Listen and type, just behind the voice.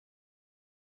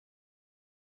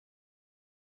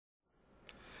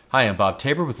Hi, I'm Bob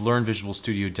Tabor with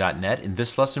LearnVisualStudio.net. In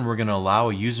this lesson, we're going to allow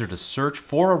a user to search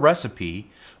for a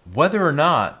recipe whether or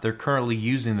not they're currently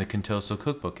using the Contoso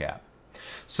Cookbook app.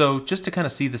 So just to kind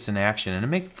of see this in action,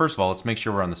 and first of all, let's make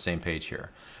sure we're on the same page here.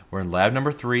 We're in lab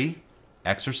number 3,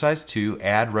 exercise 2,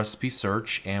 add recipe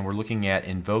search, and we're looking at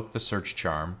invoke the search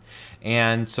charm.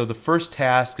 And so the first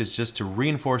task is just to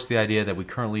reinforce the idea that we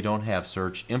currently don't have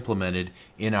search implemented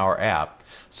in our app.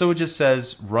 So it just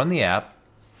says run the app,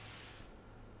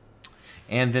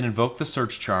 and then invoke the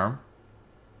search charm,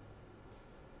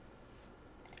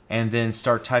 and then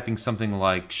start typing something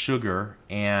like sugar.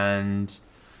 And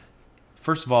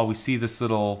first of all, we see this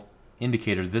little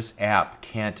indicator, this app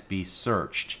can't be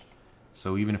searched.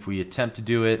 So even if we attempt to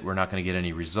do it, we're not going to get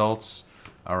any results.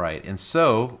 All right, and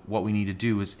so what we need to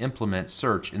do is implement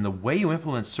search. And the way you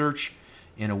implement search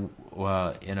in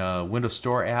a Windows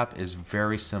Store app is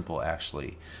very simple,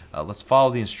 actually. Let's follow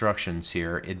the instructions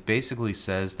here. It basically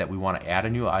says that we want to add a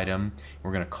new item.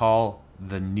 We're going to call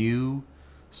the new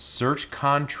search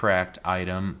contract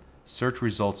item search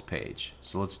results page.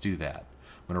 So let's do that.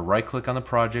 I'm going to right click on the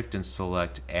project and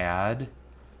select add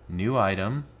new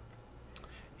item.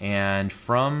 And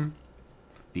from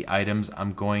the items,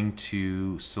 I'm going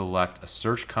to select a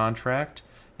search contract.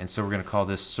 And so we're going to call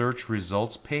this search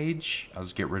results page. I'll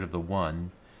just get rid of the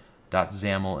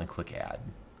 .xaml and click add.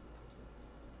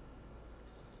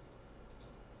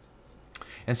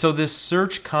 And so this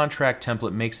search contract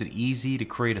template makes it easy to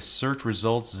create a search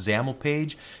results XAML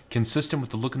page consistent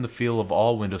with the look and the feel of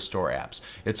all Windows Store apps.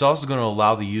 It's also going to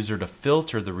allow the user to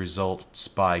filter the results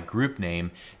by group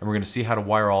name, and we're going to see how to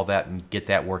wire all that and get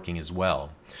that working as well.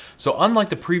 So unlike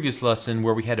the previous lesson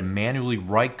where we had to manually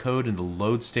write code in the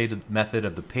load state method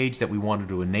of the page that we wanted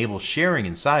to enable sharing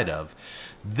inside of,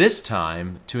 this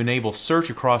time, to enable search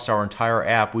across our entire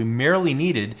app, we merely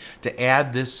needed to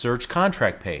add this search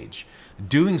contract page.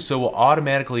 Doing so will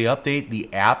automatically update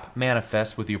the app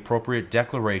manifest with the appropriate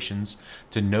declarations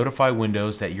to notify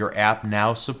Windows that your app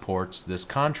now supports this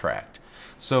contract.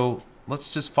 So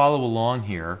let's just follow along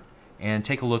here and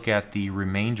take a look at the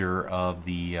remainder of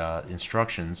the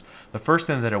instructions. The first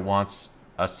thing that it wants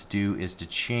us to do is to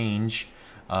change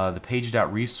the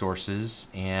page.resources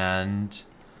and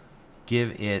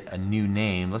give it a new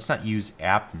name. Let's not use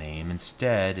app name.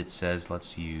 Instead, it says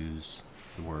let's use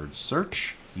the word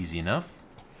search. Easy enough.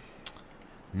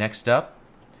 Next up,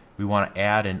 we want to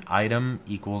add an item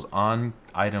equals on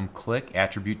item click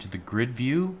attribute to the grid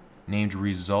view named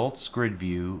results grid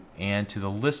view and to the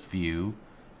list view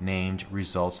named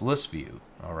results list view.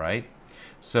 All right.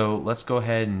 So let's go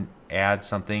ahead and add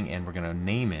something, and we're going to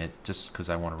name it, just because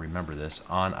I want to remember this,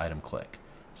 on item click.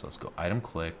 So let's go item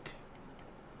click.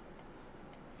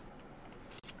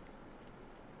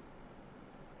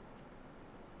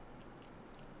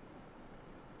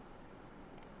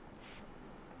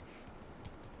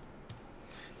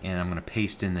 And I'm going to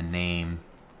paste in the name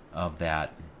of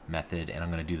that method, and I'm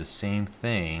going to do the same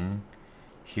thing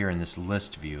here in this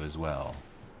list view as well.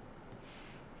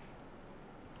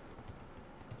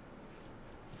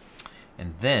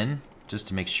 And then, just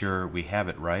to make sure we have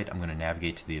it right, I'm going to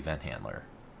navigate to the event handler.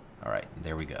 All right,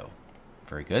 there we go.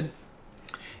 Very good.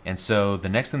 And so the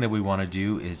next thing that we want to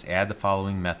do is add the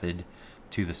following method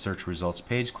to the search results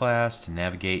page class to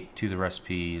navigate to the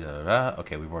recipe.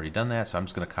 Okay, we've already done that, so I'm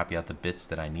just going to copy out the bits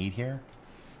that I need here.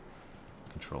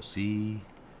 Control C,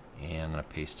 and I'm going to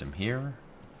paste them here.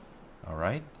 All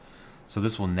right. So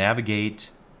this will navigate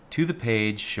to the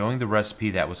page showing the recipe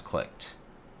that was clicked.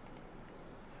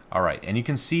 All right, and you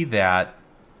can see that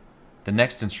the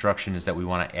next instruction is that we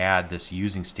want to add this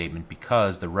using statement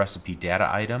because the recipe data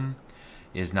item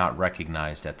is not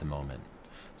recognized at the moment.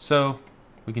 So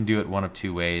we can do it one of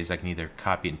two ways. I can either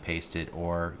copy and paste it,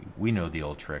 or we know the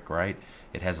old trick, right?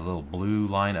 It has a little blue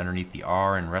line underneath the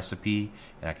R in recipe,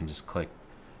 and I can just click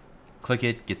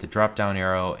it, get the drop down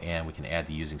arrow, and we can add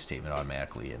the using statement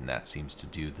automatically, and that seems to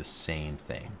do the same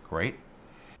thing. Great.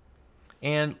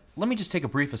 And let me just take a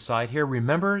brief aside here.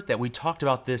 Remember that we talked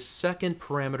about this second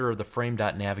parameter of the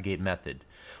frame.navigate method.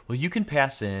 Well, you can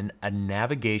pass in a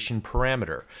navigation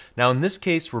parameter. Now in this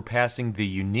case, we're passing the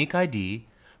unique ID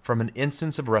from an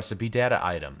instance of recipe data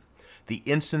item, the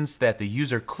instance that the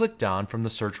user clicked on from the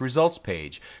search results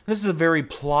page. This is a very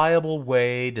pliable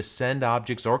way to send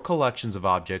objects or collections of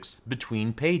objects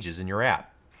between pages in your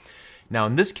app. Now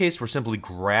in this case, we're simply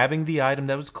grabbing the item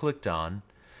that was clicked on,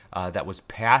 that was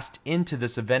passed into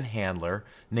this event handler,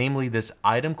 namely this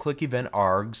item click event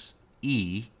args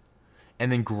E,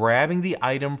 and then grabbing the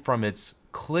item from its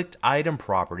clicked item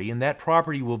property, and that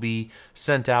property will be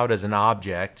sent out as an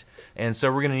object, and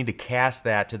so we're going to need to cast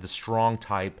that to the strong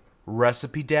type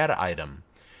recipe data item.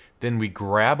 Then we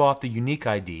grab off the unique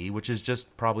ID, which is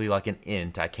just probably like an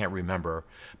int, I can't remember.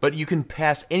 But you can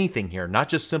pass anything here, not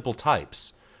just simple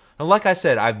types. Now, like I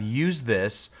said, I've used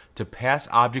this to pass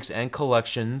objects and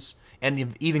collections,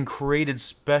 and even created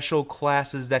special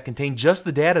classes that contain just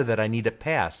the data that I need to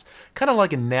pass. Kind of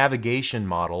like a navigation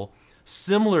model,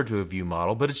 similar to a view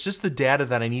model, but it's just the data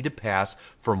that I need to pass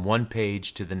from one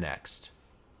page to the next.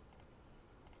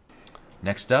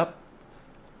 Next up,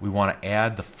 we want to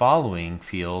add the following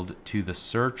field to the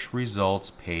search results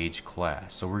page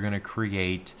class. So we're going to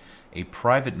create a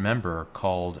private member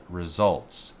called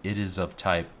results. It is of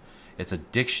type, it's a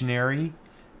dictionary.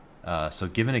 So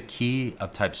given a key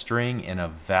of type string and a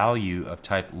value of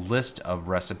type list of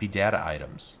recipe data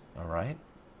items. All right.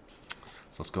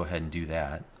 So let's go ahead and do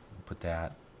that. Put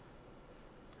that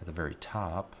at the very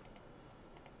top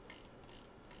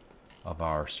of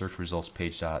our search results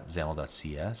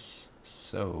page.xaml.cs.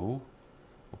 So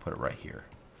we'll put it right here.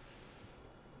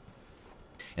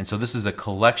 And so this is a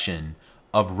collection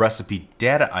of recipe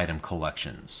data item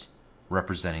collections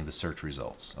representing the search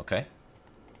results. Okay.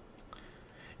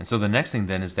 And so the next thing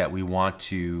then is that we want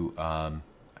to,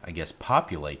 I guess,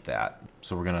 populate that.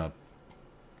 So we're going to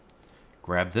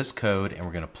grab this code and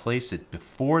we're going to place it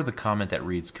before the comment that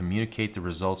reads communicate the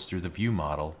results through the view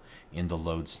model in the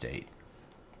load state.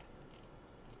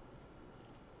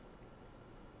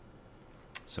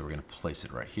 So we're going to place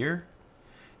it right here.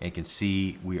 And you can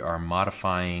see we are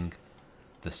modifying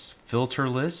this filter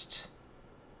list.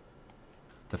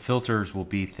 The filters will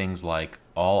be things like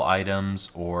all items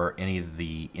or any of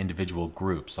the individual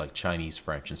groups like Chinese,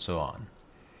 French, and so on.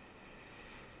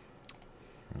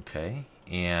 Okay,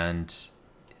 and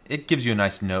it gives you a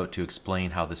nice note to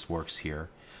explain how this works here.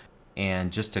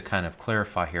 And just to kind of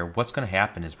clarify here, what's going to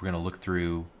happen is we're going to look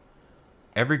through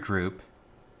every group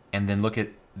and then look at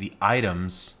the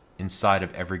items inside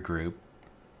of every group.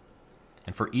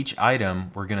 And for each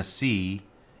item, we're going to see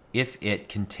if it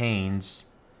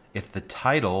contains, if the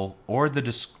title or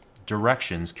the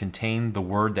directions contain the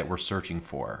word that we're searching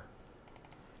for,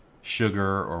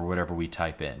 sugar or whatever we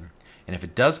type in. And if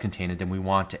it does contain it, then we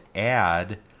want to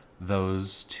add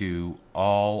those to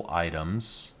all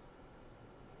items.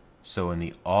 So in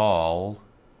the all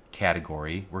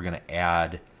category, we're going to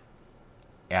add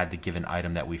the given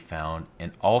item that we found,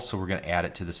 and also we're going to add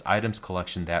it to this items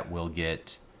collection that will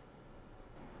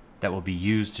be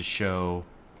used to show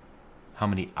how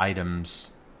many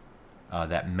items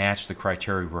that match the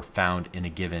criteria were found in a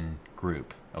given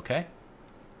group. Okay?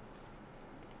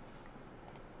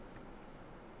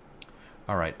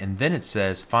 All right, and then it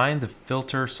says find the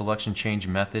filter selection change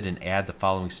method and add the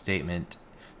following statement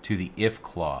to the if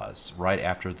clause right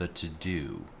after the to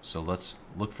do. So let's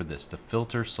look for this. The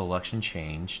filter selection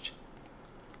changed.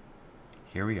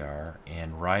 Here we are,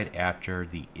 and right after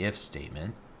the if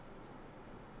statement.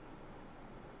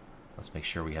 Let's make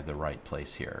sure we have the right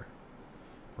place here.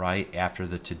 Right after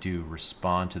the to do,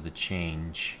 respond to the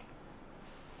change.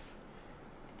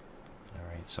 All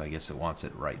right, so I guess it wants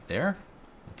it right there.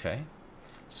 Okay.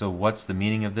 So what's the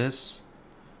meaning of this?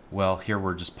 Well, here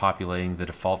we're just populating the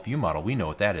default view model. We know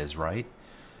what that is, right?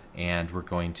 And we're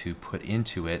going to put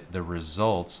into it the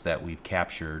results that we've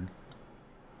captured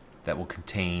that will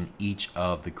contain each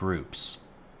of the groups.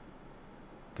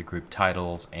 The group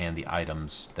titles and the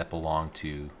items that belong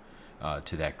to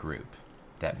that group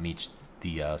that meets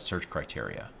the search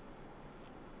criteria.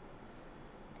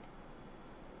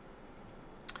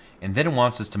 And then it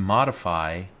wants us to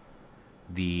modify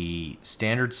the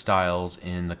standard styles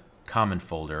in the common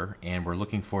folder, and we're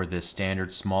looking for this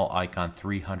standard small icon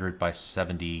 300 by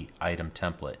 70 item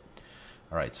template.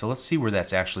 All right, so let's see where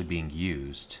that's actually being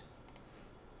used.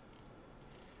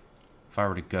 If I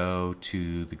were to go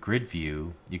to the grid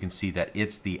view, you can see that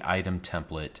it's the item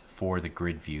template for the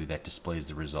grid view that displays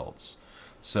the results.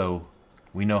 So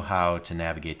we know how to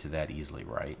navigate to that easily,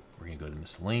 right? We're going to go to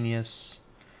miscellaneous,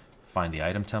 find the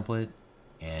item template,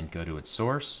 and go to its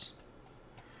source.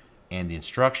 And the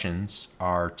instructions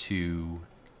are to,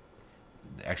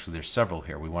 actually there's several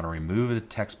here. We want to remove the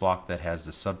text block that has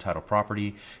the subtitle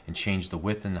property and change the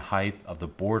width and height of the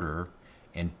border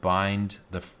and bind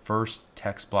the first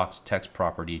text block's text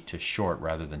property to short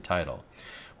rather than title.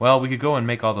 Well, we could go and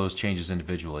make all those changes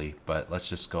individually, but let's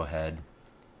just go ahead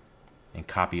and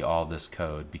copy all this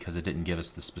code because it didn't give us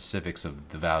the specifics of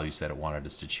the values that it wanted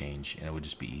us to change, and it would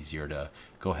just be easier to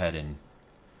go ahead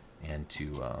and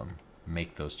to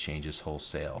make those changes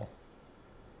wholesale.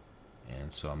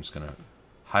 And so I'm just going to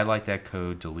highlight that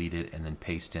code, delete it, and then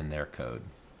paste in their code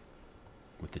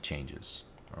with the changes.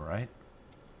 All right.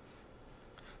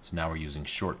 So now we're using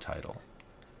short title,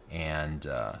 and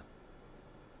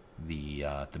the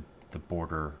the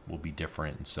border will be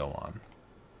different and so on.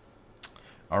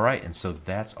 All right, and so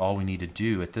that's all we need to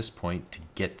do at this point to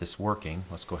get this working.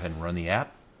 Let's go ahead and run the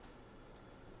app.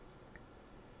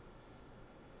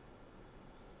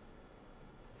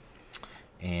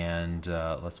 And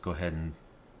let's go ahead and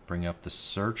bring up the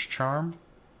search charm.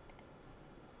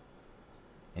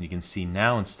 And you can see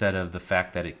now, instead of the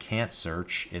fact that it can't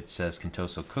search, it says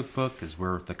Contoso Cookbook is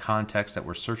where the context that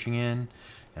we're searching in.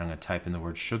 And I'm going to type in the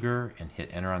word sugar and hit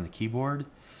enter on the keyboard.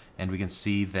 And we can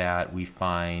see that we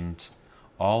find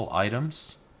all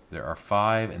items. There are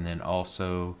 5, and then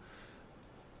also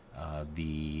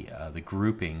the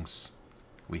groupings.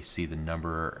 We see the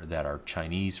number that are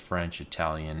Chinese, French,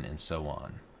 Italian, and so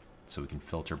on. So we can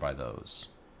filter by those.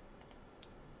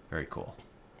 Very cool.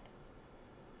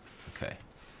 Okay.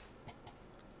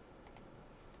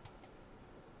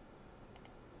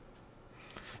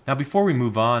 Now, before we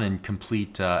move on and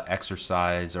complete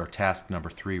exercise, or task number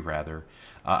 3 rather,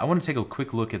 I want to take a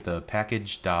quick look at the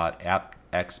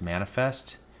package.appx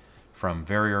manifest from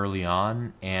very early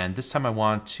on. And this time I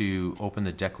want to open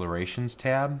the declarations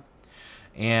tab.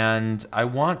 And I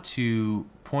want to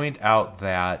point out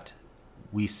that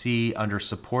we see under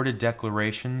supported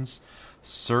declarations,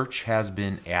 search has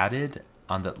been added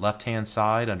on the left-hand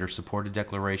side under supported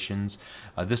declarations.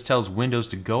 This tells Windows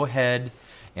to go ahead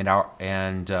and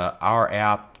our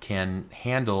app can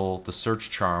handle the search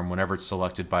charm whenever it's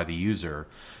selected by the user.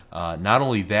 Not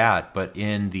only that, but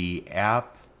in the app.xaml.cs,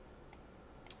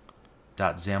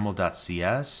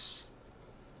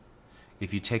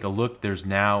 if you take a look, there's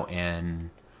now an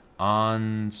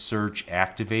onSearch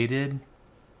activated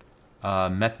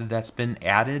method that's been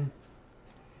added,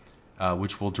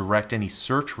 which will direct any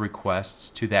search requests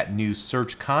to that new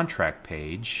search contract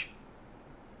page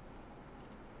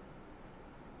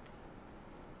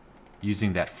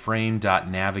using that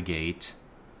frame.navigate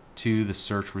to the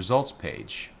search results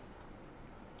page.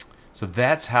 So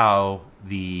that's how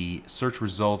the search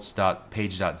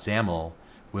results.page.xaml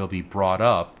will be brought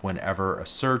up whenever a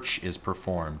search is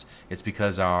performed. It's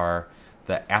because the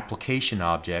application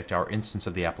object, our instance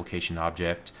of the application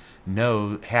object,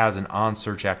 has an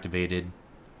onSearch activated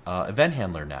event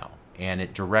handler now, and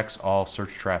it directs all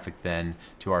search traffic then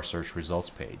to our search results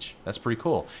page. That's pretty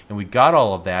cool. And we got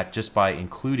all of that just by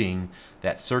including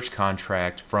that search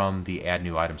contract from the Add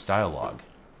New Items dialog.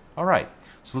 All right,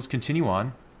 so let's continue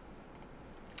on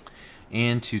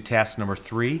into task number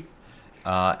 3.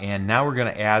 And now we're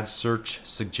going to add search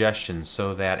suggestions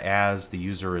so that as the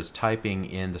user is typing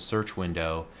in the search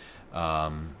window,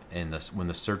 when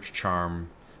the search charm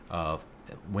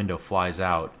window flies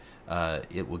out,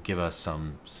 it will give us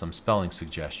some spelling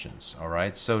suggestions. All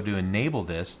right. So to enable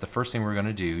this, the first thing we're going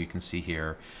to do, you can see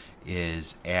here,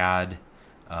 is add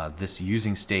this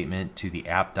using statement to the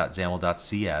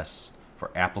app.xaml.cs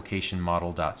for application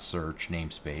model.search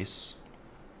namespace.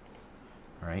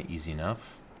 All right. Easy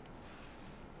enough.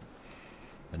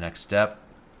 The next step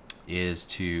is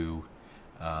to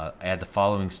add the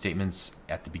following statements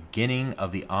at the beginning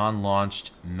of the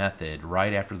onLaunched method,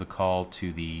 right after the call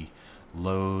to the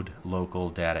load local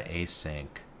data async.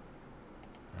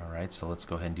 All right, so let's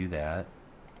go ahead and do that.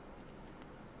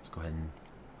 Let's go ahead and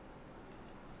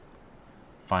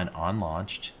find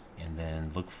onLaunched and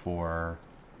then look for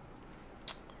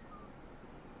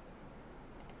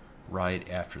right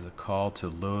after the call to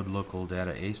load local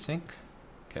data async.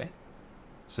 Okay.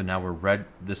 So now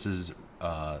this is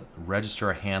register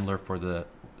a handler for the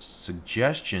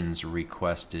suggestions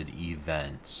requested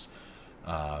events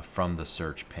from the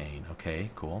search pane.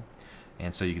 Okay, cool.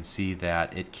 And so you can see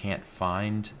that it can't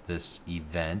find this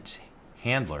event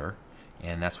handler,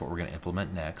 and that's what we're going to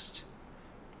implement next.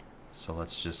 So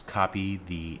let's just copy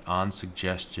the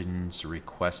onSuggestions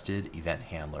requested event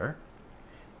handler,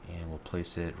 and we'll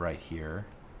place it right here.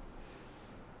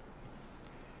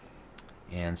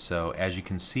 And so as you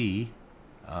can see,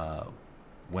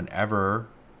 whenever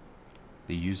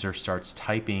the user starts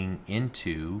typing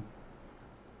into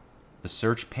the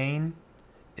search pane,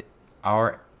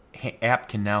 our app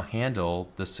can now handle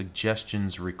the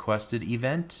suggestions requested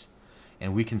event,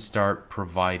 and we can start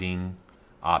providing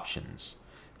options.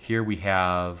 Here we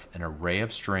have an array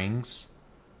of strings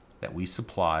that we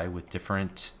supply with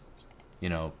different,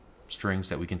 strings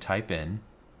that we can type in.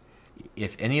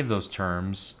 If any of those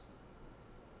terms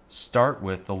start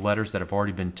with the letters that have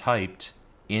already been typed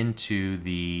into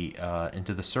the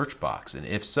search box, and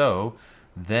if so,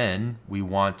 then we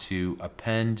want to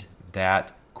append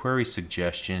that query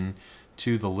suggestion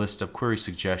to the list of query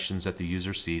suggestions that the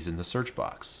user sees in the search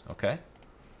box. Okay,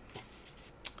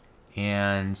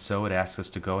 and so it asks us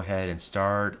to go ahead and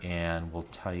start, and we'll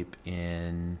type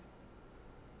in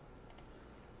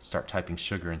start typing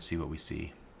sugar and see what we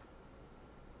see.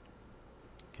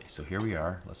 Okay, so here we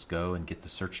are. Let's go and get the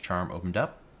search charm opened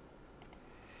up.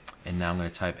 And now I'm going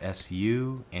to type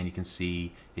SU, and you can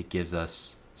see it gives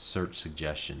us search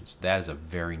suggestions. That is a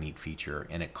very neat feature,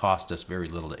 and it cost us very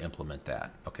little to implement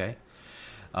that. Okay,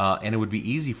 and it would be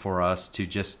easy for us to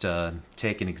just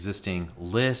take an existing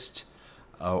list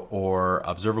or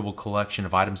observable collection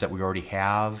of items that we already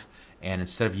have, and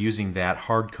instead of using that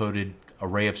hard-coded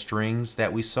array of strings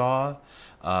that we saw,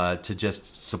 to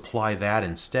just supply that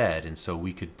instead, and so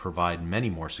we could provide many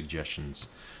more suggestions.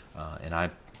 And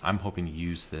I'm hoping to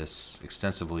use this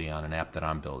extensively on an app that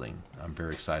I'm building. I'm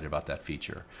very excited about that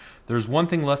feature. There's one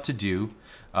thing left to do.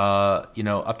 You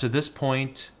know, up to this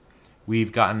point,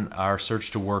 we've gotten our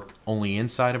search to work only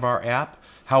inside of our app.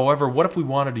 However, what if we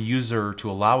wanted a user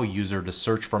to allow a user to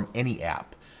search from any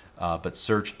app, but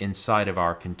search inside of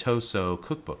our Contoso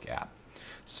Cookbook app?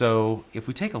 So if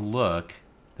we take a look,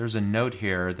 there's a note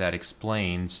here that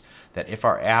explains that if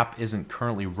our app isn't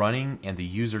currently running and the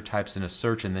user types in a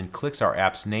search and then clicks our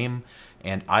app's name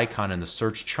and icon in the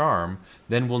search charm,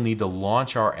 then we'll need to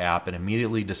launch our app and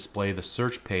immediately display the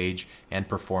search page and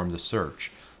perform the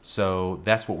search. So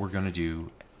that's what we're going to do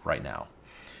right now.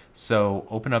 So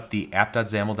open up the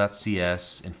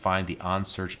app.xaml.cs and find the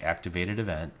onSearch activated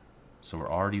event. So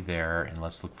we're already there, and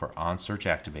let's look for onSearch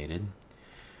activated.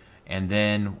 And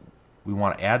then we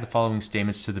want to add the following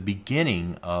statements to the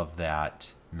beginning of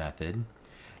that method.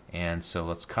 And so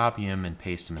let's copy them and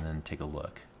paste them and then take a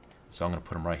look. So I'm going to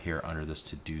put them right here under this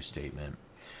to-do statement.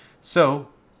 So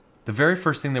the very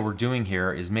first thing that we're doing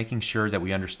here is making sure that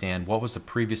we understand what was the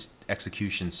previous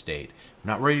execution state. I'm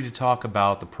not ready to talk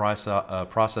about the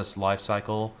process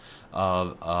lifecycle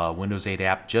of Windows 8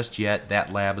 app just yet.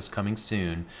 That lab is coming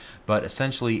soon. But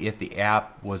essentially, if the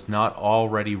app was not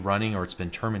already running or it's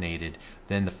been terminated,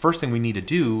 then the first thing we need to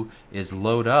do is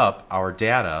load up our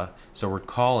data. So we're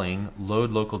calling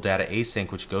load local data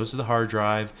async, which goes to the hard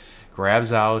drive,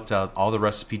 grabs out all the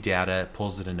recipe data,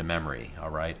 pulls it into memory.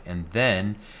 All right, and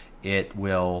then it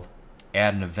will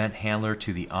add an event handler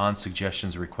to the on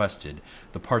suggestions requested,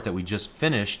 the part that we just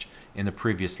finished in the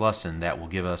previous lesson that will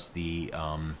give us the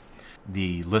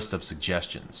list of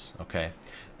suggestions. Okay,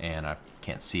 and I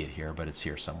can't see it here, but it's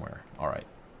here somewhere. All right.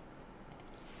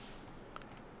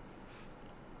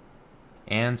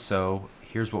 And so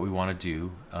here's what we want to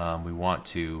do. We want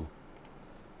to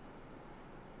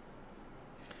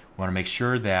make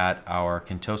sure that our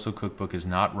Contoso Cookbook is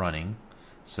not running.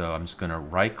 So I'm just going to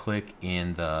right-click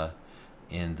in the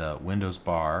Windows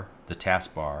bar, the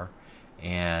task bar,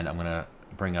 and I'm going to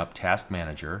bring up Task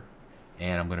Manager,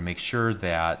 and I'm going to make sure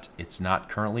that it's not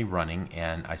currently running,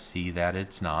 and I see that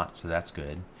it's not, so that's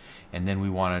good. And then we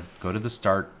want to go to the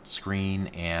Start screen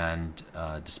and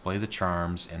display the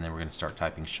charms, and then we're going to start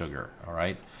typing sugar. All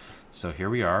right. So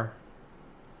here we are,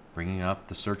 bringing up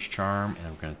the search charm,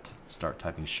 and we're going to start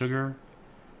typing sugar.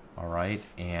 All right,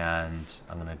 and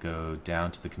I'm going to go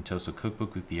down to the Contoso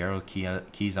Cookbook with the arrow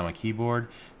keys on my keyboard.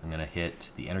 I'm going to hit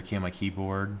the Enter key on my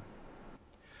keyboard.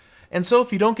 And so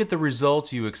if you don't get the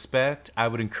results you expect, I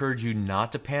would encourage you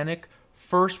not to panic.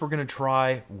 First, we're going to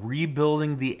try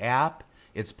rebuilding the app.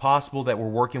 It's possible that we're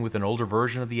working with an older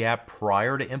version of the app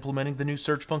prior to implementing the new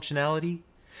search functionality.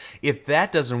 If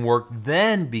that doesn't work,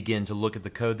 then begin to look at the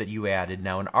code that you added.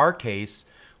 Now, in our case,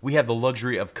 we have the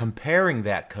luxury of comparing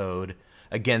that code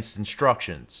against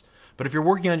instructions. But if you're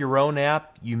working on your own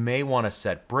app, you may want to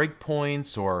set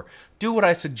breakpoints or do what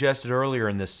I suggested earlier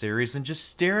in this series and just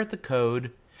stare at the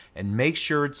code and make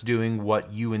sure it's doing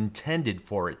what you intended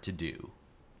for it to do.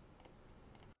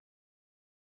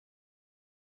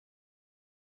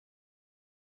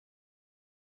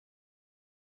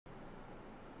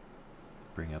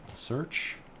 Bring up the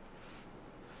search,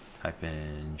 type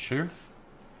in sugar,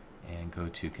 and go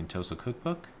to Contoso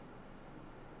Cookbook.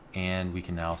 And we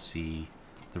can now see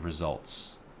the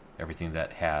results, everything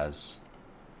that has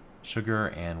sugar,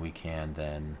 and we can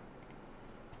then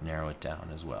narrow it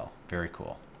down as well. Very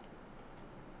cool.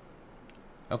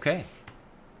 Okay.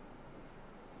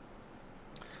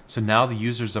 So now the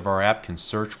users of our app can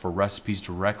search for recipes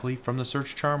directly from the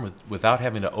search charm without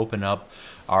having to open up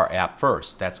our app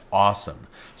first. That's awesome.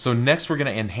 So next we're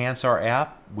going to enhance our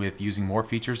app with using more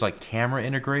features like camera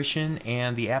integration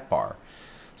and the app bar.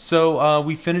 So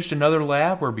we finished another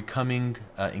lab. We're becoming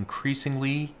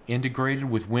increasingly integrated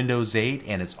with Windows 8,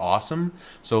 and it's awesome.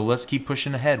 So let's keep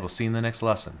pushing ahead. We'll see you in the next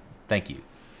lesson. Thank you.